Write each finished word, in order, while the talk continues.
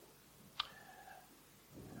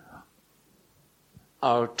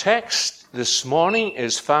Our text this morning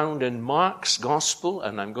is found in Mark's Gospel,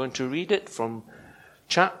 and I'm going to read it from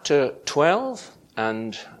chapter 12,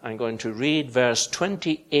 and I'm going to read verse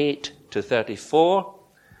 28 to 34,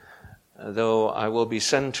 though I will be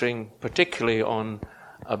centering particularly on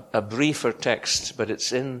a briefer text, but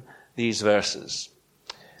it's in these verses.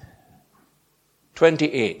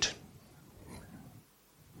 28.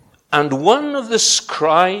 And one of the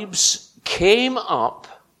scribes came up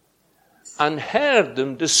and heard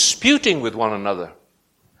them disputing with one another.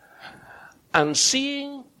 And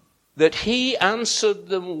seeing that he answered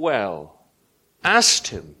them well, asked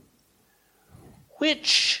him,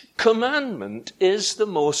 which commandment is the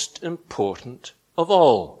most important of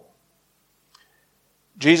all?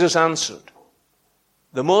 Jesus answered,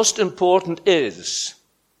 the most important is,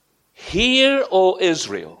 hear, O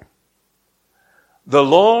Israel, the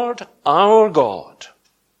Lord our God,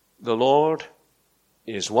 the Lord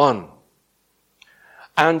is one.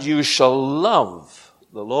 And you shall love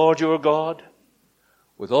the Lord your God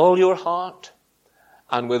with all your heart,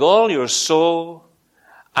 and with all your soul,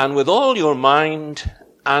 and with all your mind,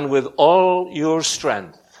 and with all your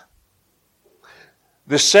strength.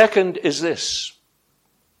 The second is this: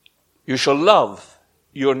 you shall love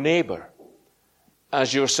your neighbor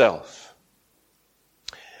as yourself.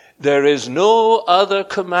 There is no other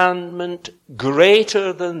commandment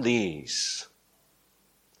greater than these.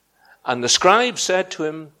 And the scribe said to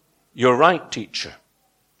him, you're right, teacher.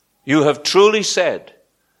 You have truly said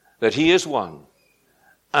that he is one,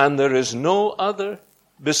 and there is no other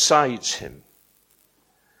besides him.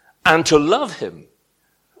 And to love him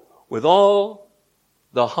with all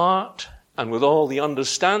the heart, and with all the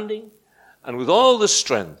understanding, and with all the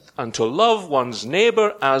strength, and to love one's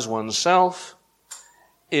neighbor as oneself,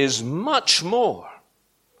 is much more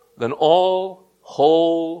than all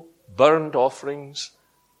whole burnt offerings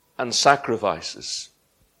and sacrifices.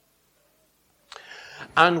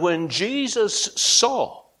 And when Jesus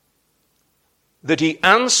saw that he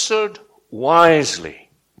answered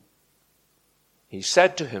wisely, he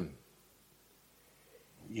said to him,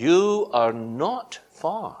 you are not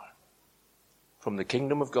far from the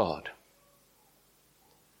kingdom of God.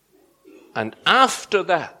 And after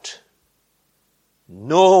that,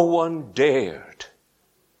 no one dared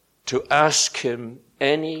to ask him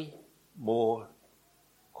any more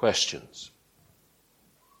questions.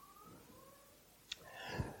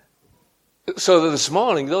 So this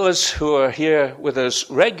morning, those who are here with us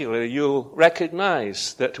regularly, you'll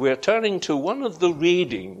recognize that we're turning to one of the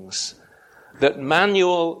readings that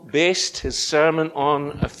Manuel based his sermon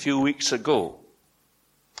on a few weeks ago.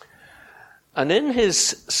 And in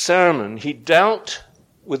his sermon, he dealt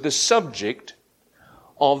with the subject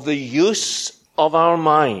of the use of our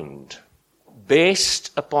mind based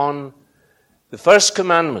upon the first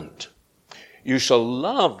commandment. You shall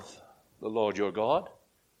love the Lord your God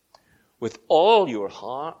with all your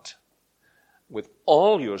heart, with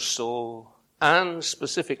all your soul, and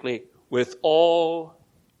specifically with all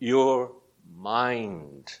your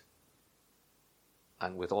mind,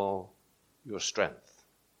 and with all your strength.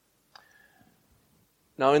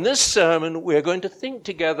 Now, in this sermon, we're going to think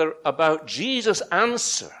together about Jesus'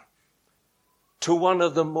 answer to one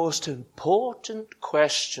of the most important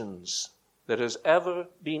questions that has ever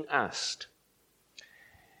been asked.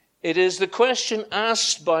 It is the question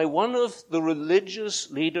asked by one of the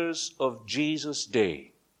religious leaders of Jesus'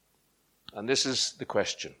 day. And this is the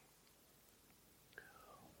question: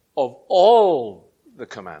 of all the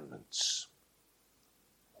commandments,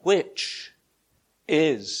 which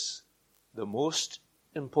is the most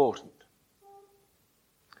important?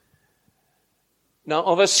 Now,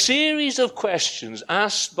 of a series of questions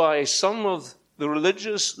asked by some of the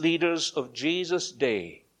religious leaders of Jesus'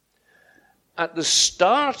 day, at the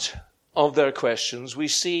start of their questions, we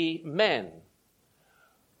see men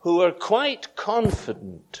who are quite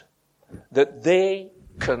confident that they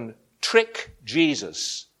can trick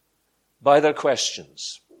Jesus by their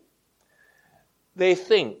questions. They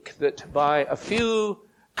think that by a few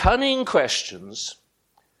cunning questions,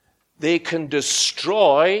 they can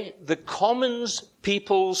destroy the common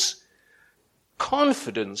people's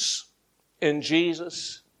confidence in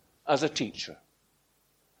Jesus as a teacher.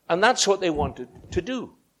 And that's what they wanted to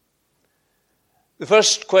do. The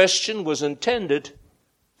first question was intended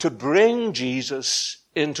to bring Jesus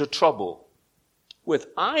into trouble with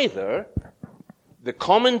either the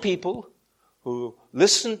common people who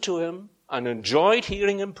listened to him and enjoyed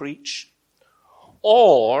hearing him preach,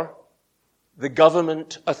 or the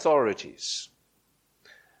government authorities.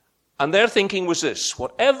 And their thinking was this: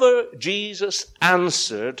 whatever Jesus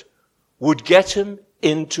answered would get him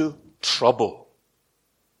into trouble.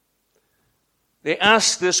 They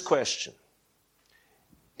asked this question: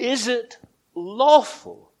 is it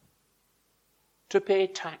lawful to pay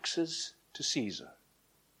taxes to Caesar?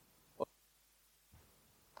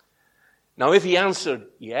 Now, if he answered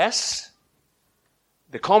yes,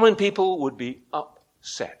 the common people would be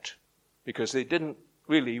upset because they didn't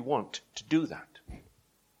really want to do that.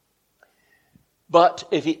 But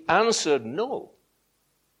if he answered no,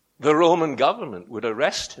 the Roman government would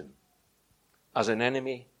arrest him as an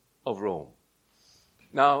enemy of Rome.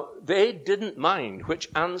 Now, they didn't mind which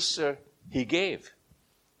answer he gave.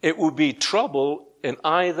 It would be trouble in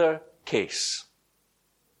either case.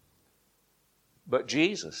 But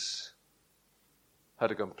Jesus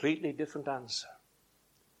had a completely different answer.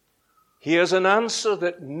 Here's an answer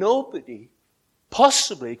that nobody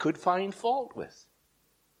possibly could find fault with.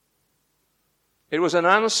 It was an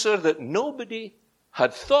answer that nobody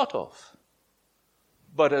had thought of.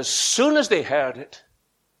 But as soon as they heard it,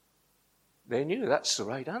 they knew that's the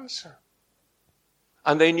right answer.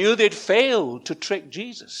 And they knew they'd failed to trick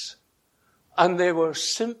Jesus. And they were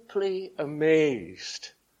simply amazed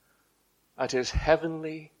at his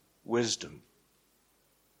heavenly wisdom.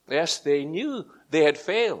 Yes, they knew they had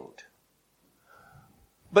failed.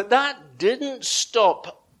 But that didn't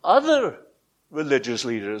stop other religious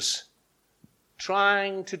leaders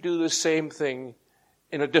trying to do the same thing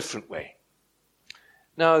in a different way.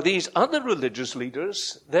 Now, these other religious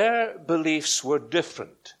leaders, their beliefs were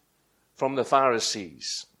different from the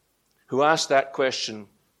Pharisees, who asked that question,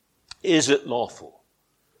 is it lawful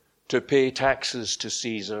to pay taxes to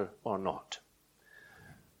Caesar or not?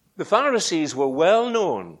 The Pharisees were well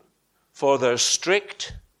known for their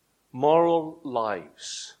strict moral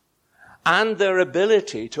lives and their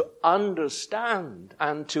ability to understand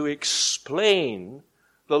and to explain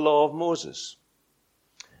the law of Moses.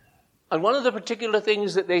 And one of the particular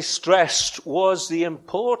things that they stressed was the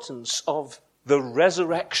importance of the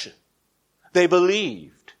resurrection. They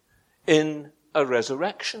believed in a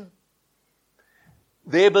resurrection.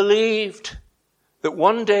 They believed that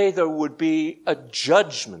one day there would be a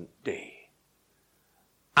judgment day.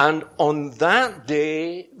 And on that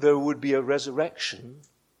day, there would be a resurrection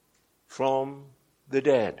from the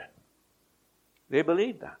dead. They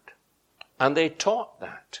believed that. And they taught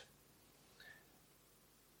that.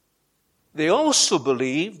 They also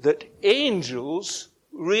believed that angels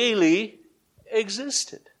really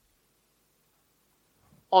existed.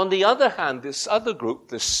 On the other hand, this other group,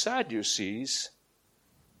 the Sadducees,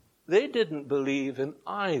 they didn't believe in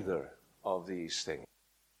either of these things.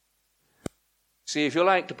 See, if you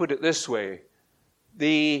like to put it this way,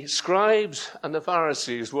 the scribes and the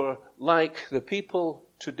Pharisees were like the people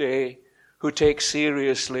today who take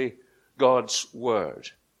seriously God's word.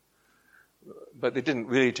 But they didn't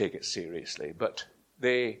really take it seriously, but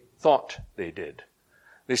they thought they did.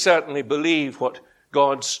 They certainly believed what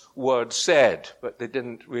God's word said, but they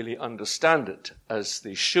didn't really understand it as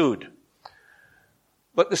they should.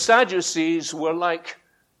 But the Sadducees were like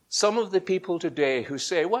some of the people today who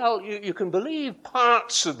say, well, you can believe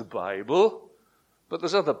parts of the Bible, but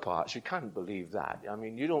there's other parts. You can't believe that. I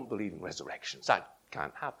mean, you don't believe in resurrections. That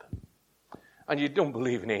can't happen. And you don't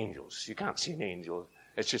believe in angels. You can't see an angel.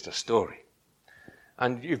 It's just a story.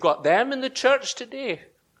 And you've got them in the church today.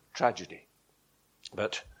 Tragedy.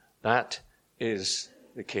 But that is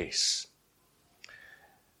the case.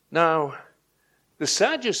 Now, the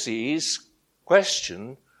Sadducees'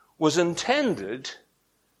 question was intended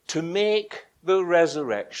to make the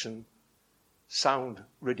resurrection sound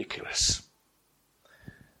ridiculous.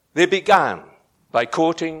 They began by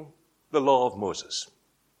quoting the law of Moses.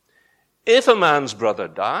 If a man's brother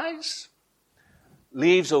dies,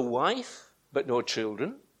 leaves a wife but no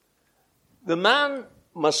children, the man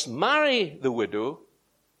must marry the widow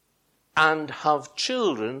and have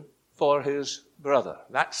children for his brother.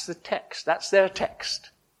 That's the text. That's their text.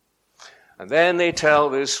 And then they tell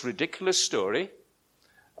this ridiculous story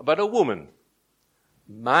about a woman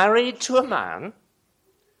married to a man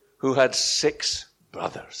who had 6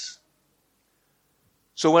 brothers.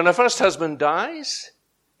 So when her first husband dies,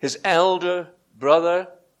 his elder brother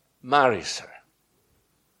marries her.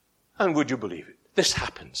 And would you believe it? This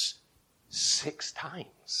happens 6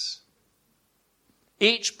 times.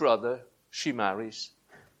 Each brother she marries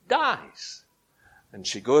dies. And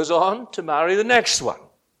she goes on to marry the next one.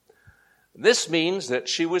 This means that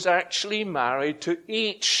she was actually married to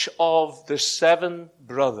each of the 7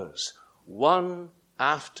 brothers, one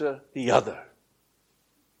after the other.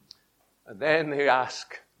 And then they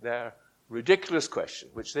ask their ridiculous question,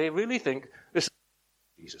 which they really think, this is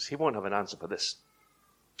Jesus. He won't have an answer for this.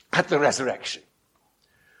 At the resurrection,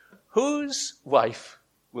 whose wife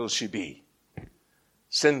will she be,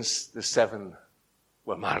 since the 7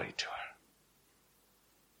 were married to her.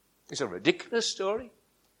 It's a ridiculous story,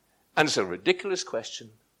 and it's a ridiculous question.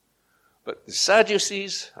 But the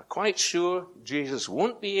Sadducees are quite sure Jesus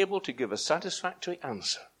won't be able to give a satisfactory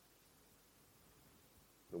answer.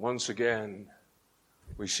 But once again,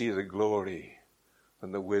 we see the glory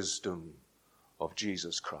and the wisdom of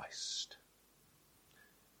Jesus Christ.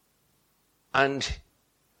 And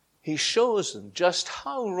he shows them just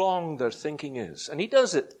how wrong their thinking is. And he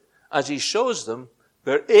does it as he shows them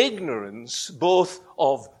their ignorance both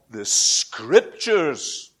of the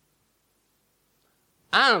Scriptures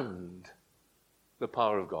and the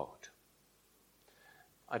power of God.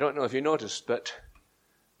 I don't know if you noticed, but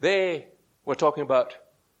they were talking about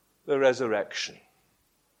the resurrection.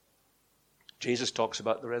 Jesus talks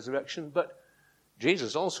about the resurrection, but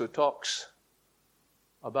Jesus also talks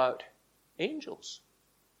about angels.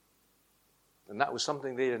 And that was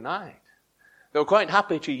something they denied. They were quite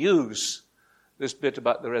happy to use this bit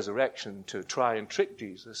about the resurrection to try and trick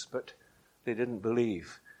Jesus, but they didn't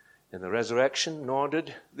believe in the resurrection, nor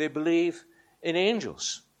did they believe in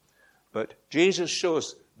angels. But Jesus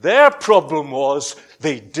shows their problem was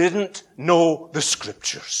they didn't know the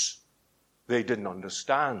Scriptures. They didn't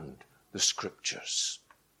understand the Scriptures.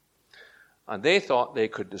 And they thought they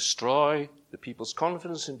could destroy the people's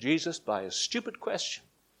confidence in Jesus by a stupid question.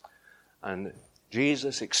 And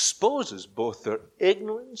Jesus exposes both their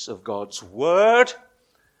ignorance of God's Word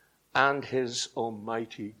and His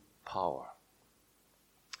almighty power.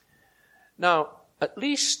 Now, at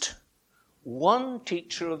least one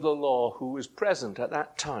teacher of the law who was present at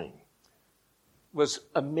that time was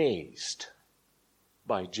amazed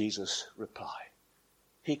by Jesus' reply.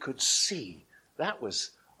 He could see that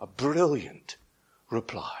was a brilliant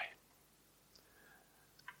reply.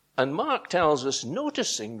 And Mark tells us,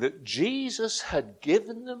 noticing that Jesus had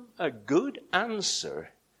given them a good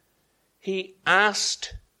answer, he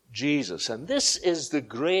asked Jesus. And this is the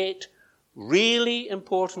great, really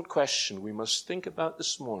important question we must think about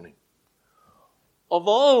this morning. Of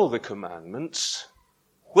all the commandments,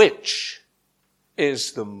 which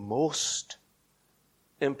is the most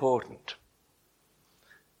important?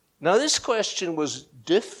 Now, this question was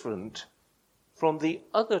different from the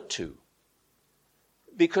other two,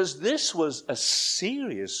 because this was a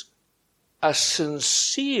serious, a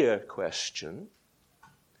sincere question,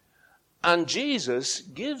 and Jesus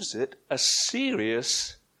gives it a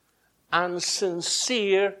serious and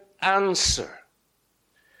sincere answer.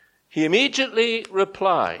 He immediately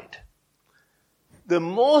replied, the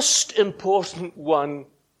most important one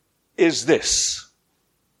is this: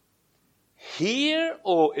 Hear,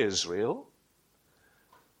 O Israel,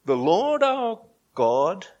 the Lord our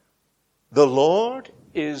God, the Lord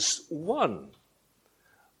is one.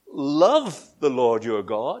 Love the Lord your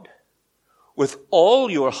God with all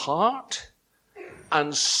your heart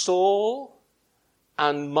and soul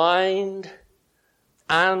and mind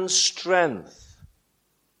and strength.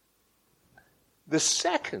 The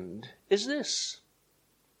second is this: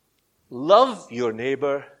 love your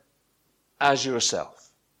neighbor as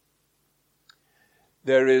yourself.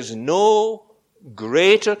 There is no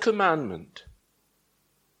greater commandment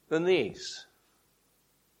than these.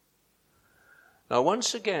 Now,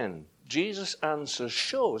 once again, Jesus' answer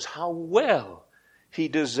shows how well he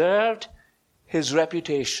deserved his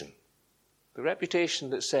reputation. The reputation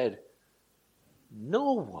that said,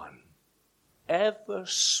 no one ever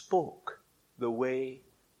spoke the way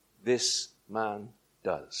this man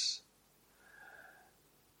does.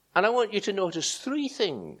 And I want you to notice three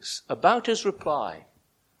things about his reply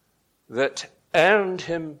that earned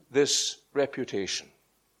him this reputation.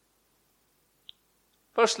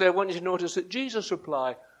 Firstly, I want you to notice that Jesus'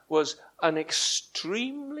 reply was an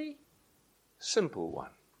extremely simple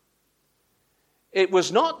one. It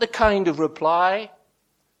was not the kind of reply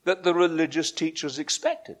that the religious teachers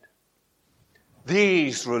expected.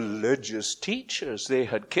 These religious teachers, they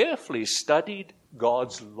had carefully studied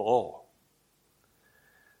God's law.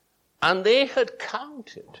 And they had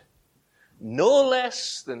counted no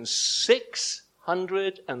less than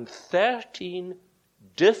 613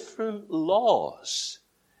 different laws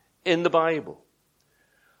in the Bible.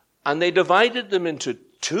 And they divided them into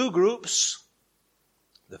two groups.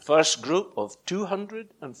 The first group of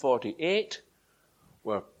 248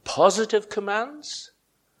 were positive commands,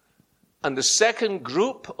 and the second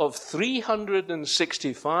group of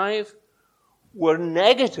 365 were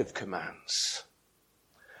negative commands.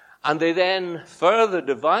 And they then further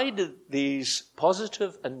divided these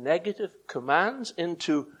positive and negative commands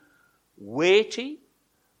into weighty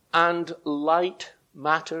and light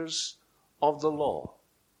matters of the law.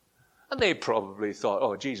 And they probably thought,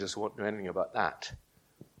 oh, Jesus won't know anything about that.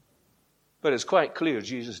 But it's quite clear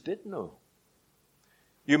Jesus did know.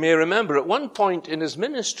 You may remember at one point in his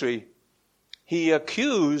ministry, he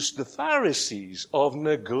accused the Pharisees of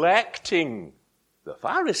neglecting the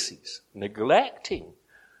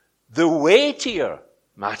weightier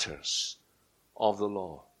matters of the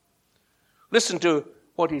law. Listen to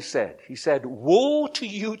what he said. He said, "Woe to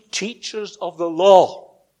you, teachers of the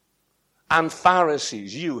law and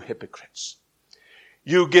Pharisees, you hypocrites!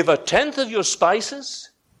 You give 1/10 of your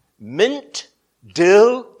spices, mint,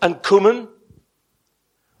 dill, and cumin,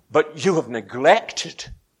 but you have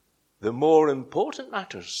neglected the more important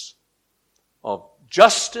matters of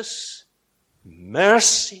justice,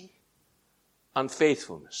 mercy, and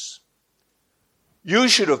faithfulness. You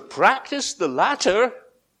should have practiced the latter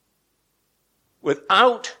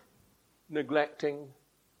without neglecting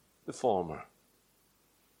the former."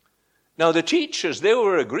 Now the teachers, they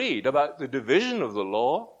were agreed about the division of the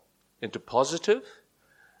law into positive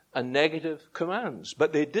and negative commands,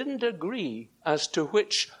 but they didn't agree as to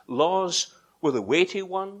which laws were the weighty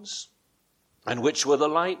ones and which were the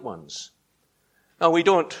light ones. Now we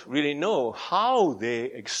don't really know how they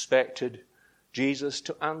expected Jesus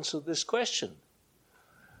to answer this question.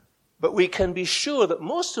 But we can be sure that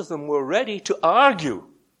most of them were ready to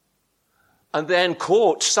argue and then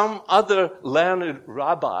quote some other learned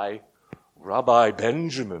rabbi, Rabbi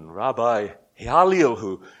Benjamin, Rabbi Hillel,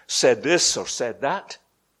 who said this or said that.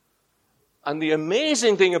 And the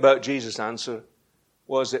amazing thing about Jesus' answer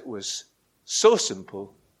was it was so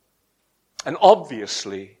simple and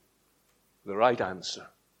obviously the right answer.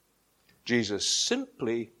 Jesus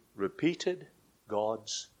simply repeated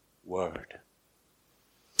God's word.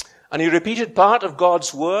 And he repeated part of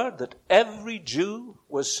God's word that every Jew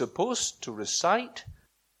was supposed to recite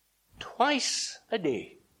twice a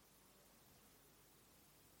day.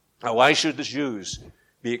 Now, why should the Jews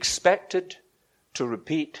be expected to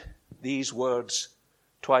repeat these words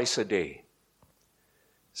twice a day?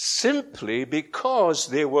 Simply because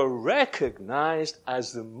they were recognized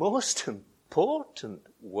as the most important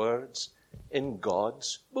words in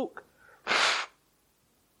God's book.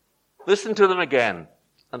 Listen to them again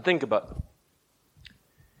and think about them.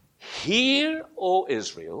 Hear, O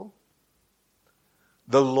Israel,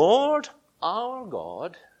 the Lord our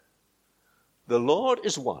God, the Lord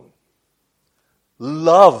is one.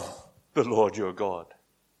 Love the Lord your God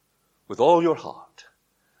with all your heart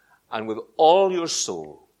and with all your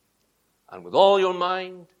soul and with all your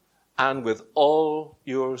mind and with all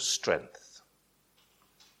your strength.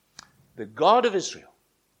 The God of Israel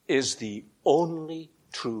is the only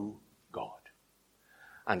true God.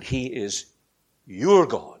 And he is your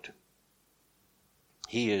God.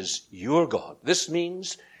 He is your God. This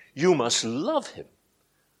means you must love him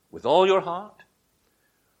with all your heart,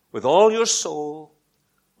 with all your soul,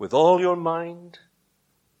 with all your mind,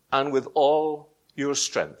 and with all your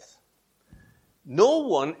strength. No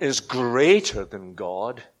one is greater than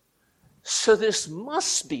God, so this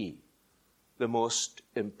must be the most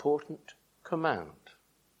important command.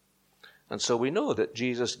 And so we know that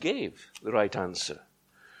Jesus gave the right answer.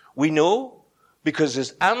 We know because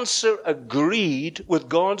his answer agreed with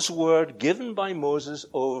God's word given by Moses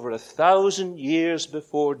over 1,000 years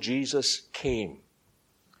before Jesus came.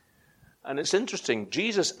 And it's interesting,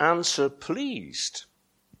 Jesus' answer pleased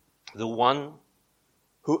the one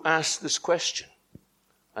who asked this question.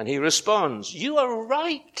 And he responds, "You are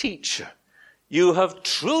right, teacher. You have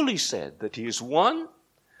truly said that he is one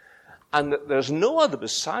and that there's no other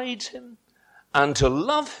besides him, and to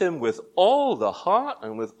love him with all the heart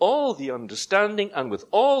and with all the understanding and with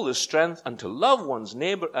all the strength, and to love one's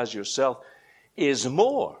neighbor as yourself is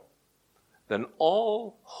more than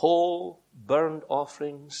all whole burnt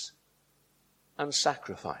offerings and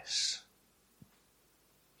sacrifice."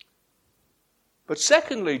 But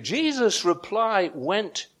secondly, Jesus' reply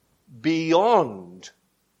went beyond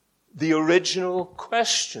the original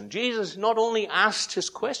question. Jesus not only asked his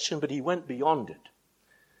question, but he went beyond it.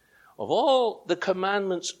 Of all the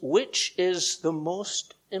commandments, which is the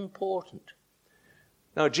most important?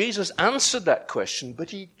 Now, Jesus answered that question, but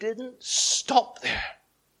he didn't stop there,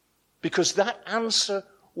 because that answer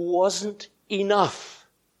wasn't enough.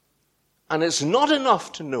 And it's not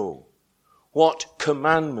enough to know what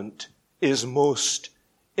commandment is most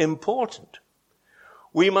important.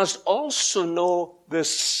 We must also know the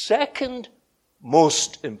second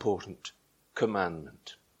most important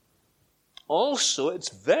commandment. Also, it's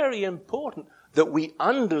very important that we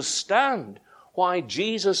understand why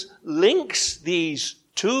Jesus links these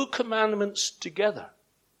two commandments together.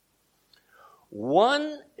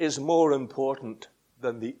 One is more important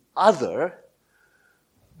than the other,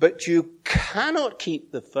 but you cannot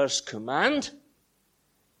keep the first command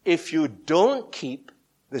if you don't keep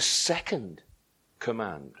the second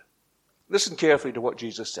command. Listen carefully to what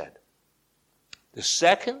Jesus said. The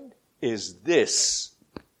second is this: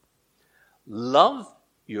 love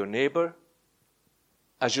your neighbor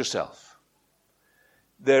as yourself.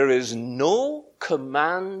 There is no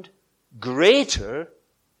command greater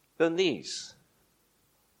than these.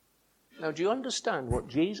 Now, do you understand what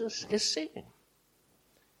Jesus is saying?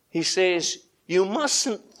 He says, you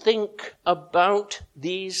mustn't think about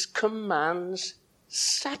these commands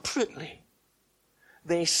separately.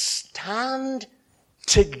 They stand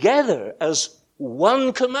together as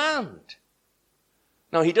one command.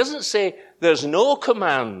 Now, he doesn't say there's no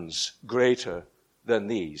commands greater than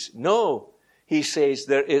these. No, he says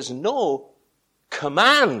there is no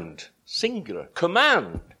command, singular,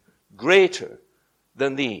 command greater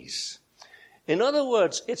than these. In other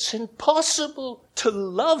words, it's impossible to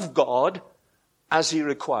love God as he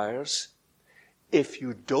requires if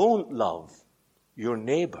you don't love your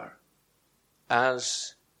neighbor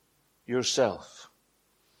as yourself.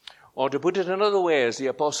 Or to put it another way, as the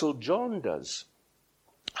Apostle John does,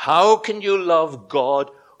 how can you love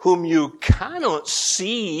God whom you cannot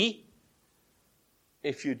see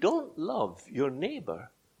if you don't love your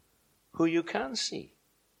neighbor who you can see?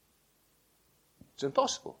 It's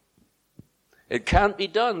impossible. It can't be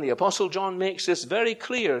done. The Apostle John makes this very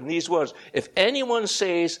clear in these words. If anyone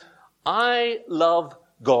says, I love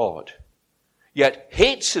God, yet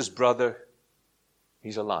hates his brother,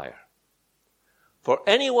 he's a liar. For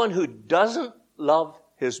anyone who doesn't love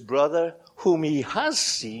his brother whom he has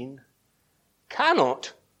seen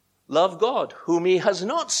cannot love God whom he has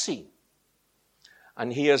not seen.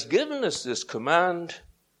 And he has given us this command: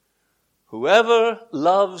 whoever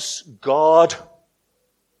loves God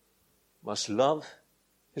must love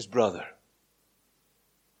his brother.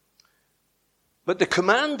 But the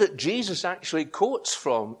command that Jesus actually quotes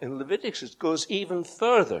from in Leviticus goes even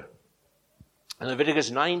further. In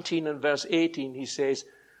Leviticus 19 and verse 18, he says,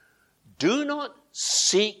 do not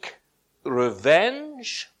seek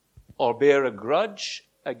revenge or bear a grudge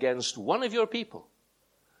against one of your people,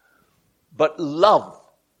 but love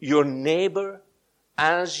your neighbor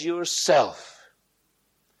as yourself.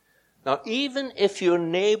 Now, even if your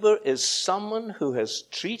neighbor is someone who has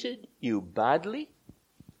treated you badly,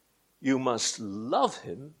 you must love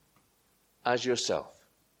him as yourself.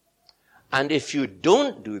 And if you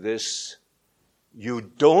don't do this, you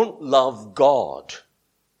don't love God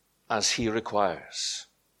as he requires.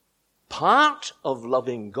 Part of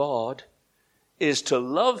loving God is to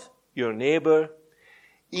love your neighbor,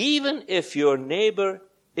 even if your neighbor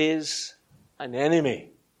is an enemy.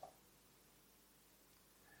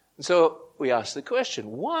 And so we ask the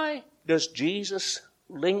question, why does Jesus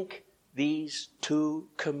link these two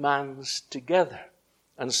commands together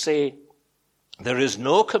and say there is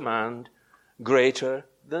no command greater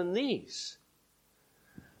than these?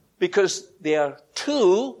 Because they are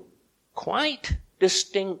two quite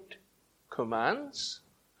distinct commands.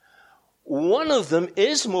 One of them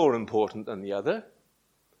is more important than the other,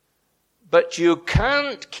 but you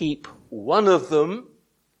can't keep one of them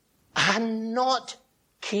and not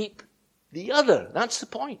keep the other. That's the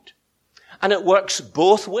point. And it works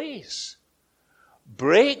both ways.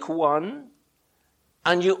 Break one,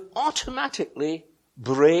 and you automatically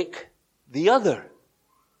break the other.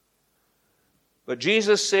 But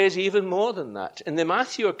Jesus says even more than that. In the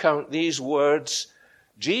Matthew account, these words,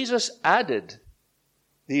 Jesus added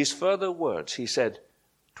these further words. He said,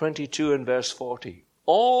 22 and verse 40,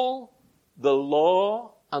 all the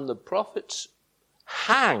law and the prophets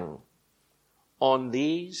hang on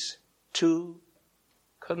these two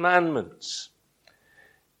commandments.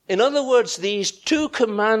 In other words, these two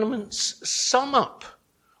commandments sum up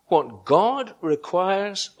what God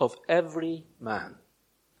requires of every man.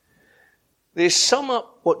 They sum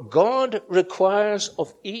up what God requires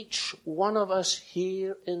of each one of us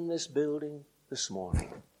here in this building this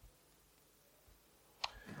morning.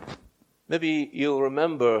 Maybe you'll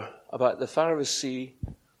remember about the Pharisee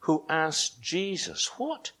who asked Jesus,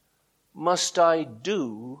 what must I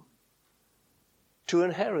do to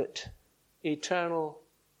inherit eternal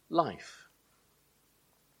life?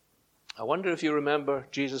 I wonder if you remember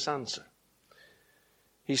Jesus' answer.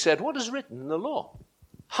 He said, what is written in the law?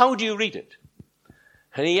 How do you read it?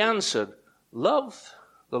 And he answered, love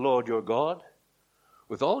the Lord your God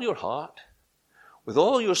with all your heart, with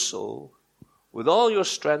all your soul, with all your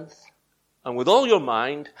strength, and with all your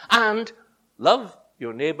mind, and love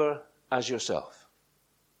your neighbor as yourself.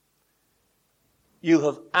 You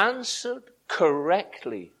have answered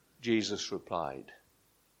correctly, Jesus replied.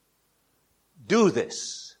 Do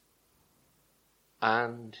this,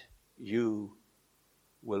 and you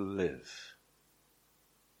will live.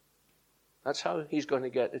 That's how he's going to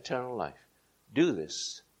get eternal life. Do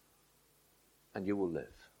this, and you will live.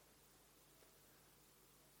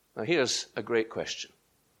 Now here's a great question.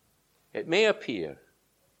 It may appear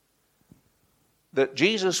that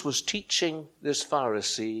Jesus was teaching this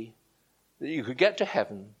Pharisee that you could get to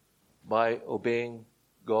heaven by obeying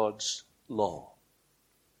God's law.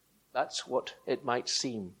 That's what it might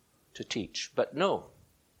seem to teach. But no,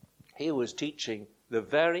 he was teaching the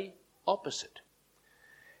very opposite.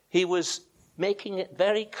 He was making it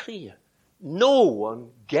very clear. No one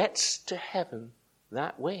gets to heaven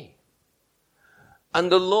that way.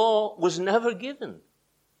 And the law was never given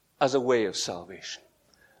as a way of salvation.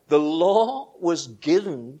 The law was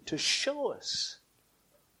given to show us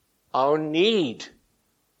our need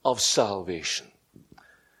of salvation.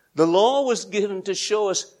 The law was given to show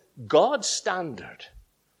us God's standard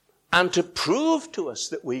and to prove to us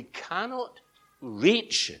that we cannot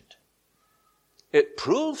reach it. It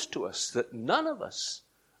proves to us that none of us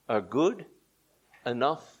are good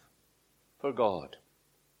enough for God.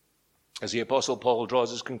 As the Apostle Paul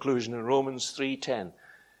draws his conclusion in Romans 3:10,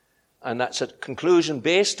 and that's a conclusion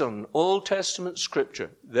based on Old Testament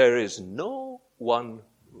scripture. There is no one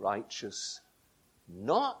righteous,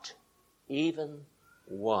 not even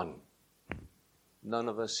one. None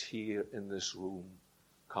of us here in this room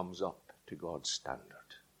comes up to God's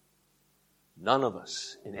standard. None of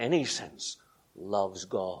us, in any sense, loves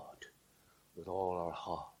God with all our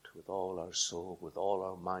heart, with all our soul, with all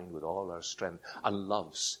our mind, with all our strength, and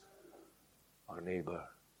loves our neighbor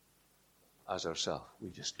as ourselves. We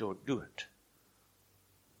just don't do it.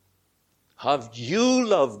 Have you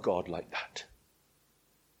loved God like that?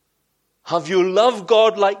 Have you loved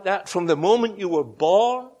God like that from the moment you were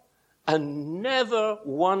born and never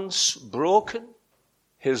once broken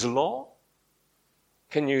his law?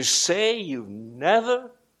 Can you say you've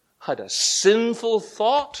never had a sinful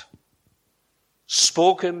thought,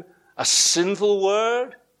 spoken a sinful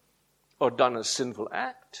word, or done a sinful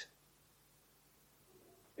act?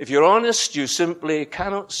 If you're honest, you simply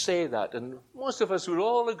cannot say that. And most of us would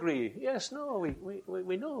all agree, yes, no,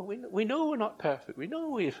 we know we're not perfect. We know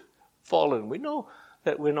we've fallen. We know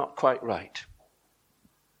that we're not quite right.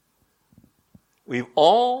 We've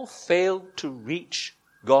all failed to reach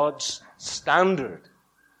God's standard.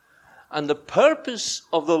 And the purpose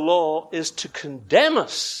of the law is to condemn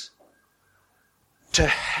us, to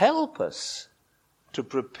help us to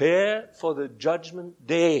prepare for the judgment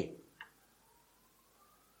day.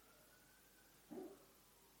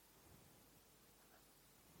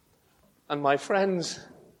 And my friends,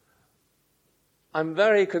 I'm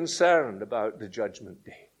very concerned about the judgment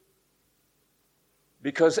day.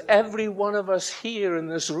 Because every one of us here in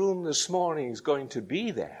this room this morning is going to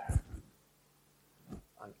be there.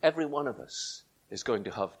 And every one of us is going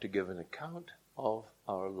to have to give an account of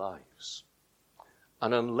our lives.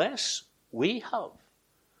 And unless we have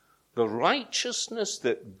the righteousness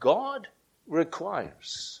that God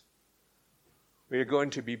requires, we are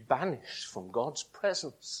going to be banished from God's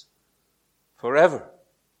presence forever.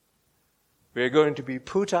 We are going to be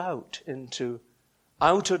put out into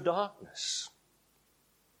outer darkness.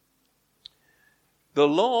 The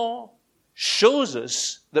law shows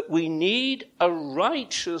us that we need a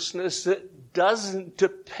righteousness that doesn't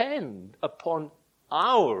depend upon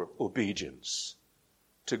our obedience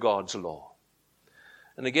to God's law.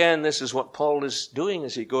 And again, this is what Paul is doing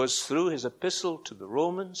as he goes through his epistle to the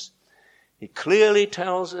Romans. He clearly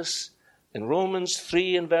tells us in Romans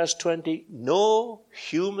 3 and verse 20, no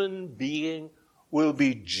human being will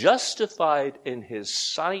be justified in his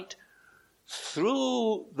sight.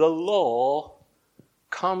 Through the law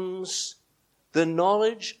comes the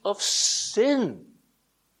knowledge of sin.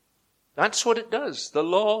 That's what it does. The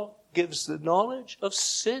law gives the knowledge of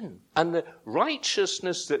sin. And the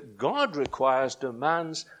righteousness that God requires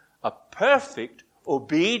demands a perfect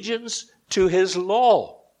obedience to his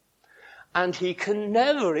law. And he can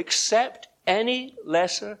never accept any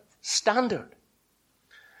lesser standard.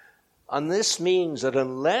 And this means that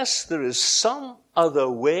unless there is some other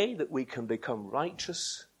way that we can become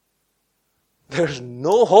righteous, there's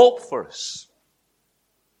no hope for us.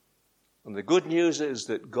 And the good news is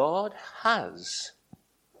that God has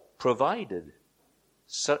provided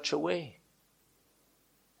such a way.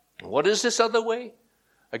 What is this other way?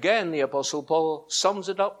 Again, the Apostle Paul sums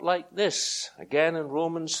it up like this. Again in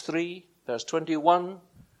Romans 3, verse 21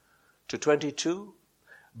 to 22.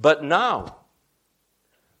 But now,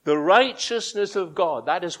 the righteousness of God,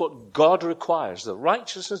 that is what God requires, the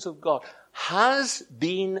righteousness of God, has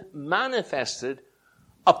been manifested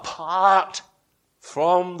apart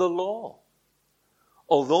from the law.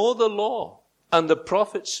 Although the law and the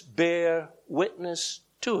prophets bear witness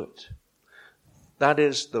to it. That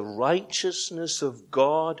is the righteousness of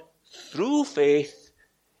God through faith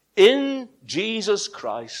in Jesus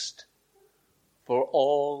Christ for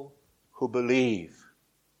all who believe.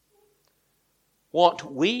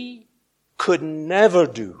 What we could never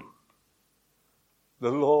do,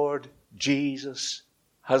 the Lord Jesus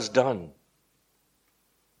has done.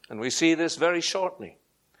 And we see this very shortly.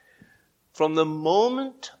 From the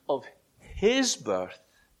moment of his birth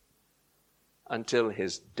until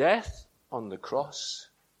his death on the cross,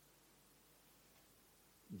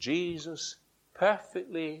 Jesus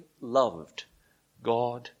perfectly loved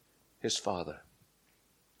God his Father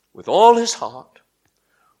with all his heart,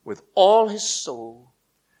 with all his soul,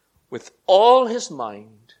 with all his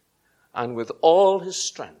mind, and with all his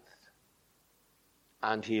strength.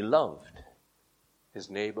 And he loved his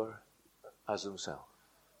neighbor as himself.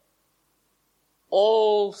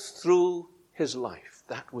 All through his life,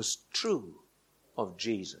 that was true of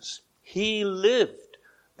Jesus. He lived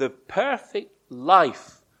the perfect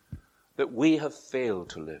life that we have failed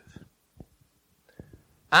to live.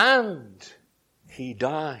 And he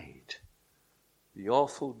died the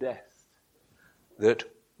awful death that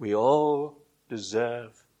we all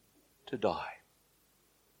deserve to die.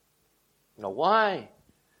 Now, why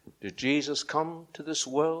did Jesus come to this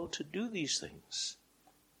world to do these things?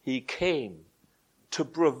 He came to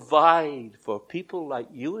provide for people like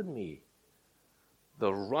you and me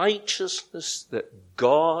the righteousness that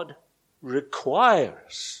God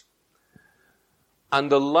requires.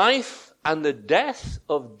 And the life and the death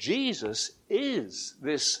of Jesus is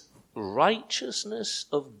this righteousness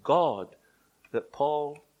of God that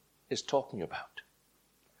Paul is talking about.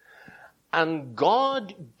 And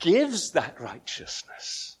God gives that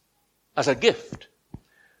righteousness as a gift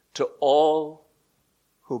to all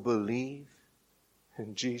who believe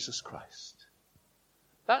in Jesus Christ.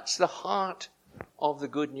 That's the heart of the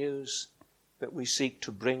good news that we seek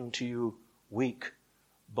to bring to you week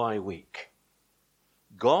by week.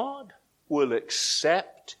 God will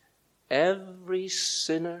accept every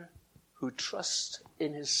sinner who trusts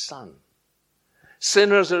in his Son.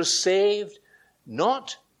 Sinners are saved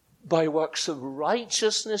not by works of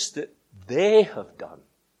righteousness that they have done,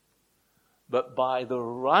 but by the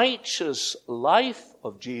righteous life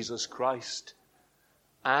of Jesus Christ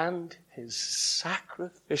and his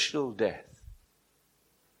sacrificial death.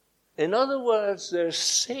 In other words, they're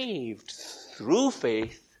saved through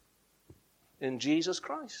faith in Jesus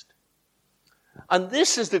Christ. And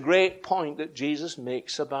this is the great point that Jesus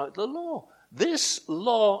makes about the law. This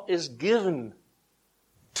law is given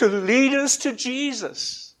to lead us to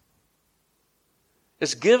Jesus.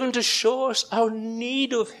 It's given to show us our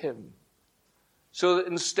need of him. So that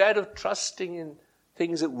instead of trusting in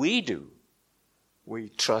things that we do, we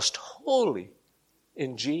trust wholly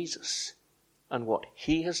in Jesus and what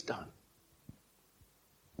he has done.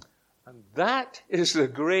 And that is the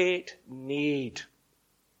great need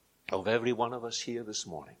of every one of us here this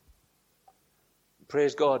morning.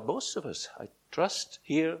 Praise God, most of us, I trust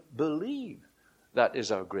here, believe that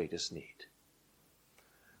is our greatest need.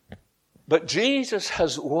 But Jesus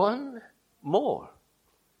has one more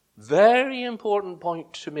very important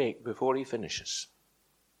point to make before he finishes.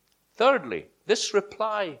 Thirdly, this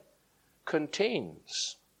reply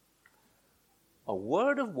contains a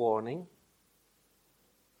word of warning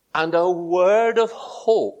and a word of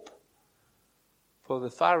hope for the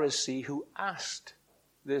Pharisee who asked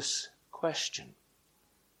this question.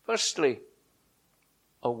 Firstly,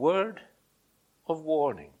 a word of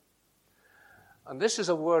warning. And this is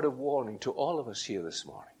a word of warning to all of us here this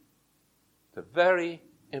morning. The very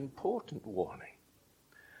important warning.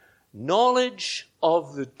 Knowledge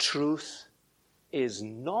of the truth is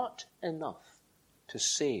not enough to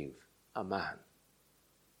save a man.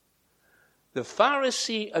 The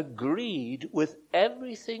Pharisee agreed with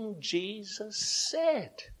everything Jesus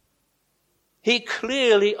said. He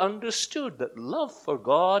clearly understood that love for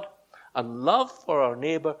God and love for our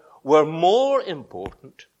neighbor were more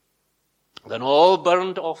important than all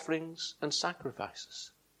burnt offerings and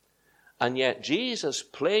sacrifices. And yet Jesus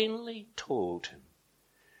plainly told him,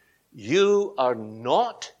 you are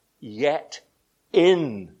not yet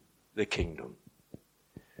in the kingdom.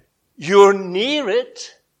 You're near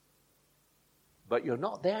it, but you're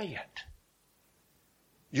not there yet.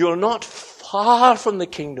 You're not far from the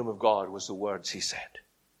kingdom of God, was the words he said.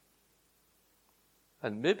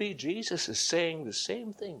 And maybe Jesus is saying the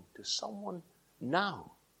same thing to someone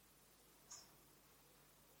now.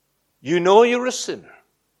 You know you're a sinner.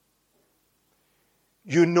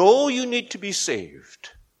 You know you need to be saved.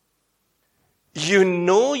 You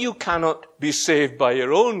know you cannot be saved by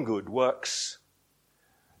your own good works.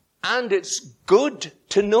 And it's good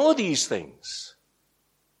to know these things.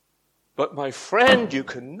 But my friend, you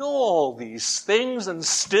can know all these things and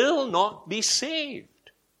still not be saved.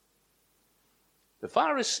 The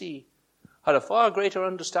Pharisee had a far greater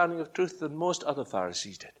understanding of truth than most other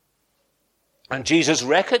Pharisees did. And Jesus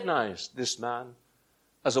recognized this man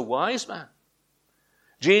as a wise man.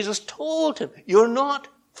 Jesus told him, you're not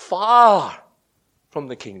far from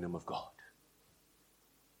the kingdom of God.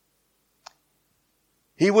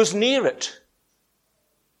 He was near it,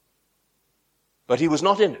 but he was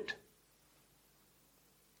not in it.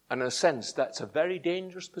 And in a sense, that's a very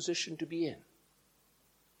dangerous position to be in,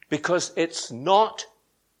 because it's not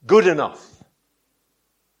good enough.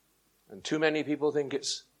 And too many people think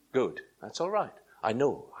it's good. That's all right. I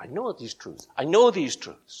know these truths. I know these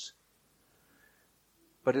truths.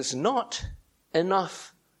 But it's not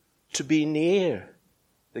enough to be near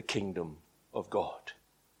the kingdom of God.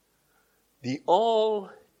 The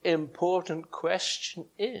all-important question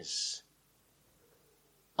is,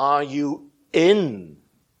 are you in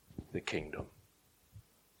the kingdom?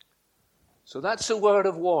 So that's a word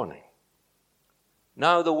of warning.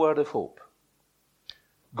 Now the word of hope.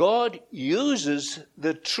 God uses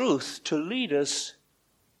the truth to lead us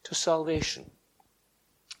to salvation.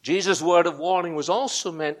 Jesus' word of warning was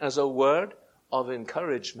also meant as a word of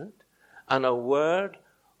encouragement and a word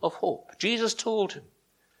of hope. Jesus told him,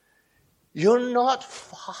 you're not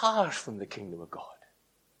far from the kingdom of God.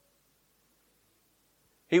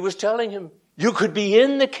 He was telling him, you could be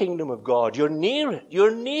in the kingdom of God. You're near it.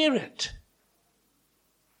 You're near it.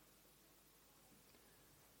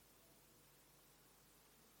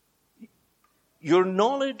 Your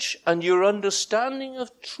knowledge and your understanding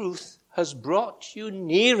of truth has brought you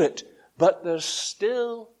near it, but there's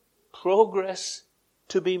still progress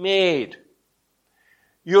to be made.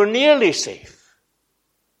 You're nearly safe,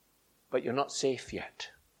 but you're not safe yet.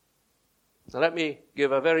 Now let me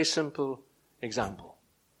give a very simple example.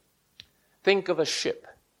 Think of a ship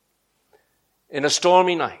in a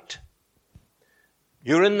stormy night.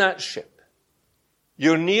 You're in that ship.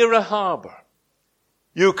 You're near a harbor.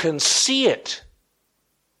 You can see it.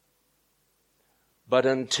 But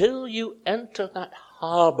until you enter that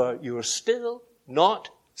harbor, you're still not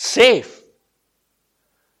safe.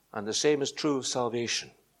 And the same is true of salvation.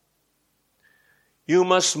 You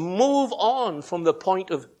must move on from the point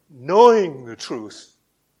of knowing the truth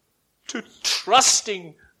to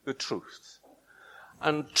trusting the truth.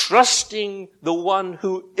 And trusting the one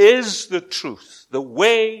who is the truth, the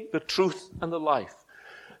way, the truth, and the life.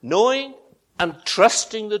 Knowing and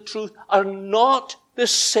trusting the truth are not the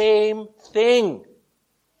same thing.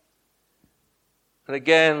 And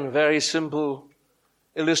again, very simple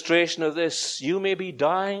illustration of this. You may be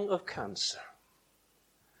dying of cancer.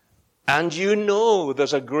 And you know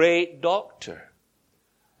there's a great doctor.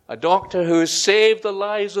 A doctor who has saved the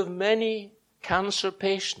lives of many cancer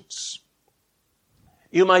patients.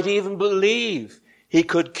 You might even believe he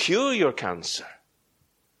could cure your cancer.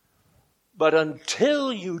 But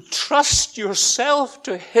until you trust yourself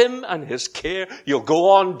to him and his care, you'll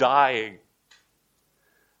go on dying.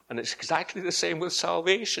 And it's exactly the same with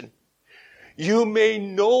salvation. You may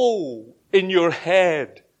know in your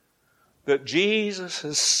head that Jesus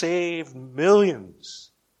has saved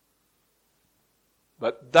millions.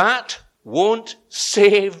 But that won't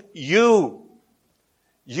save you.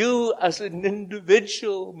 You as an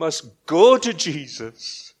individual must go to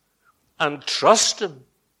Jesus and trust him.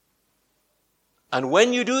 And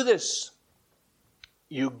when you do this,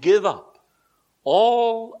 you give up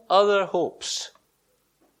all other hopes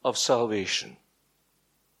of salvation.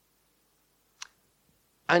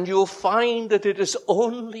 And you'll find that it is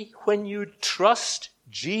only when you trust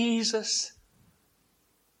Jesus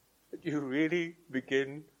that you really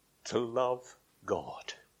begin to love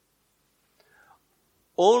God.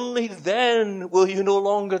 Only then will you no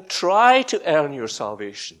longer try to earn your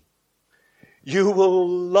salvation. You will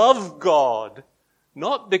love God,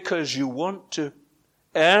 not because you want to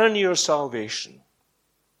earn your salvation.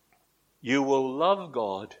 You will love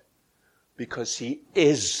God because he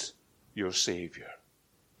is your Savior.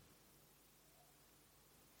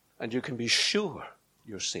 And you can be sure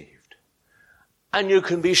you're saved. And you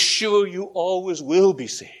can be sure you always will be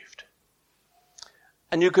saved.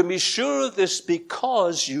 And you can be sure of this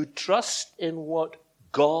because you trust in what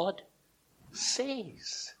God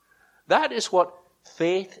says. That is what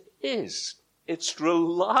faith is. It's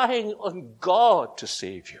relying on God to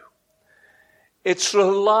save you. It's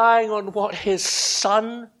relying on what his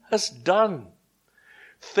Son has done.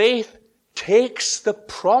 Faith takes the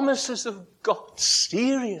promises of God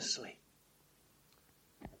seriously.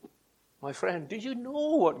 My friend, do you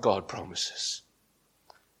know what God promises?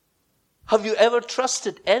 Have you ever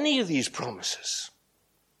trusted any of these promises?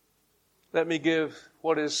 Let me give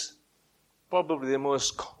what is probably the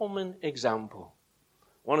most common example.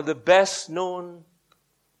 One of the best known,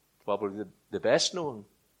 probably the best known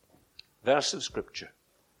verse of Scripture.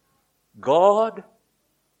 God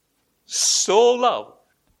so loved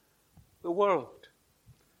the world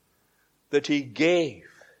that he gave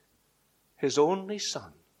his only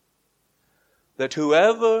Son, that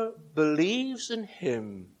whoever believes in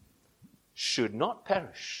him should not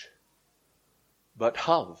perish, but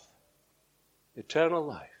have eternal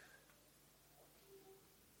life.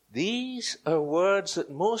 These are words that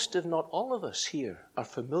most, if not all of us here, are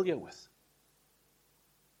familiar with.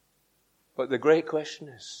 But the great question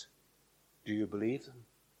is, do you believe them?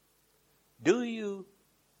 Do you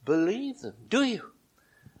believe them? Do you?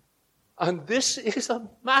 And this is a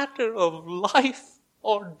matter of life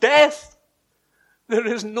or death. There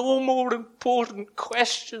is no more important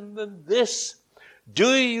question than this.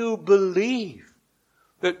 Do you believe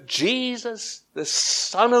that Jesus, the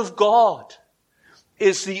Son of God,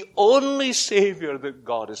 is the only Savior that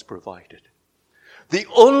God has provided? The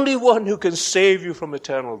only one who can save you from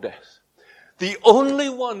eternal death. The only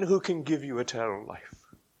one who can give you eternal life.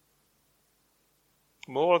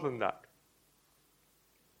 More than that,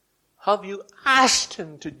 have you asked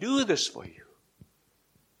him to do this for you?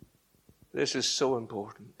 This is so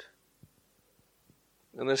important.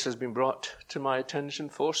 And this has been brought to my attention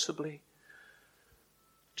forcibly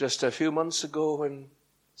just a few months ago when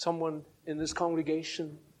someone in this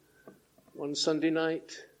congregation, one Sunday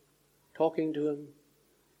night, talking to him,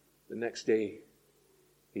 the next day,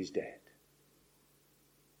 he's dead.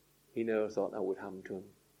 He never thought that would happen to him.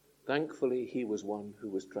 Thankfully, he was one who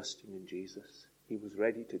was trusting in Jesus. He was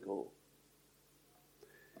ready to go.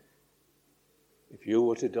 If you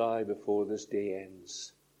were to die before this day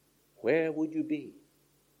ends, where would you be?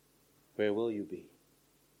 Where will you be?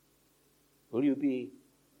 Will you be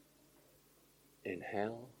in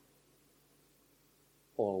hell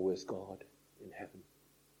or with God in heaven?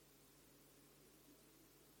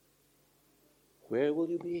 Where will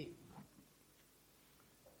you be?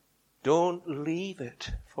 Don't leave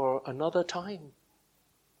it for another time.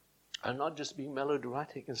 I'm not just being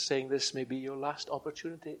melodramatic and saying this may be your last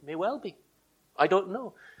opportunity. It may well be. I don't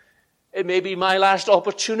know. It may be my last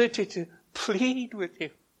opportunity to plead with you.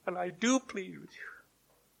 And I do plead with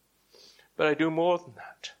you. But I do more than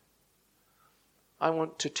that. I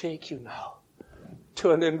want to take you now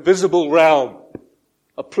to an invisible realm.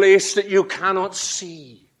 A place that you cannot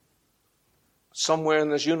see. Somewhere in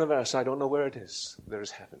this universe, I don't know where it is, there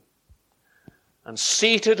is heaven. And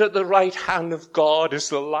seated at the right hand of God is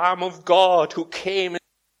the Lamb of God who came into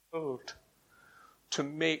the world to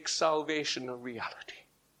make salvation a reality.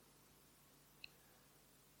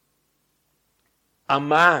 A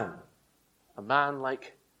man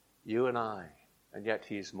like you and I, and yet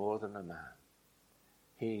he's more than a man.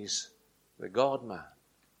 He's the God-man.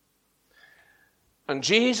 And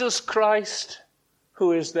Jesus Christ,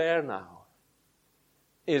 who is there now,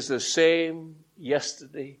 is the same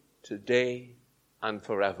yesterday, today, and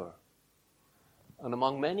forever. And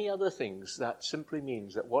among many other things, that simply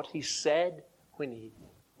means that what he said when he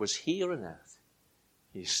was here on earth,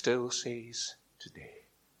 he still says today.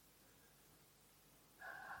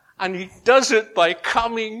 And he does it by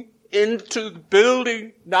coming into the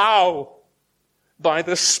building now by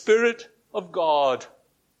the Spirit of God.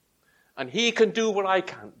 And he can do what I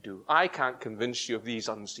can't do. I can't convince you of these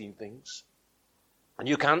unseen things. And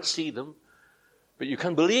you can't see them. But you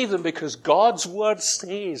can believe them because God's word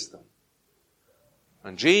says them.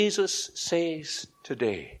 And Jesus says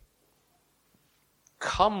today,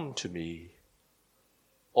 come to me,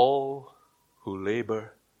 all who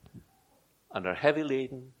labor and are heavy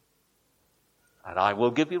laden, and I will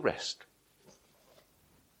give you rest.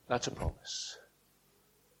 That's a promise.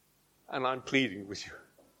 And I'm pleading with you.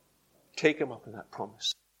 Take him up in that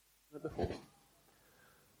promise.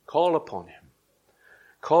 Call upon him.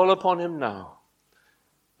 Call upon him now.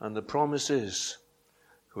 And the promise is,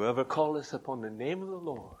 whoever calleth upon the name of the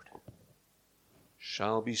Lord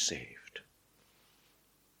shall be saved.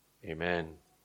 Amen.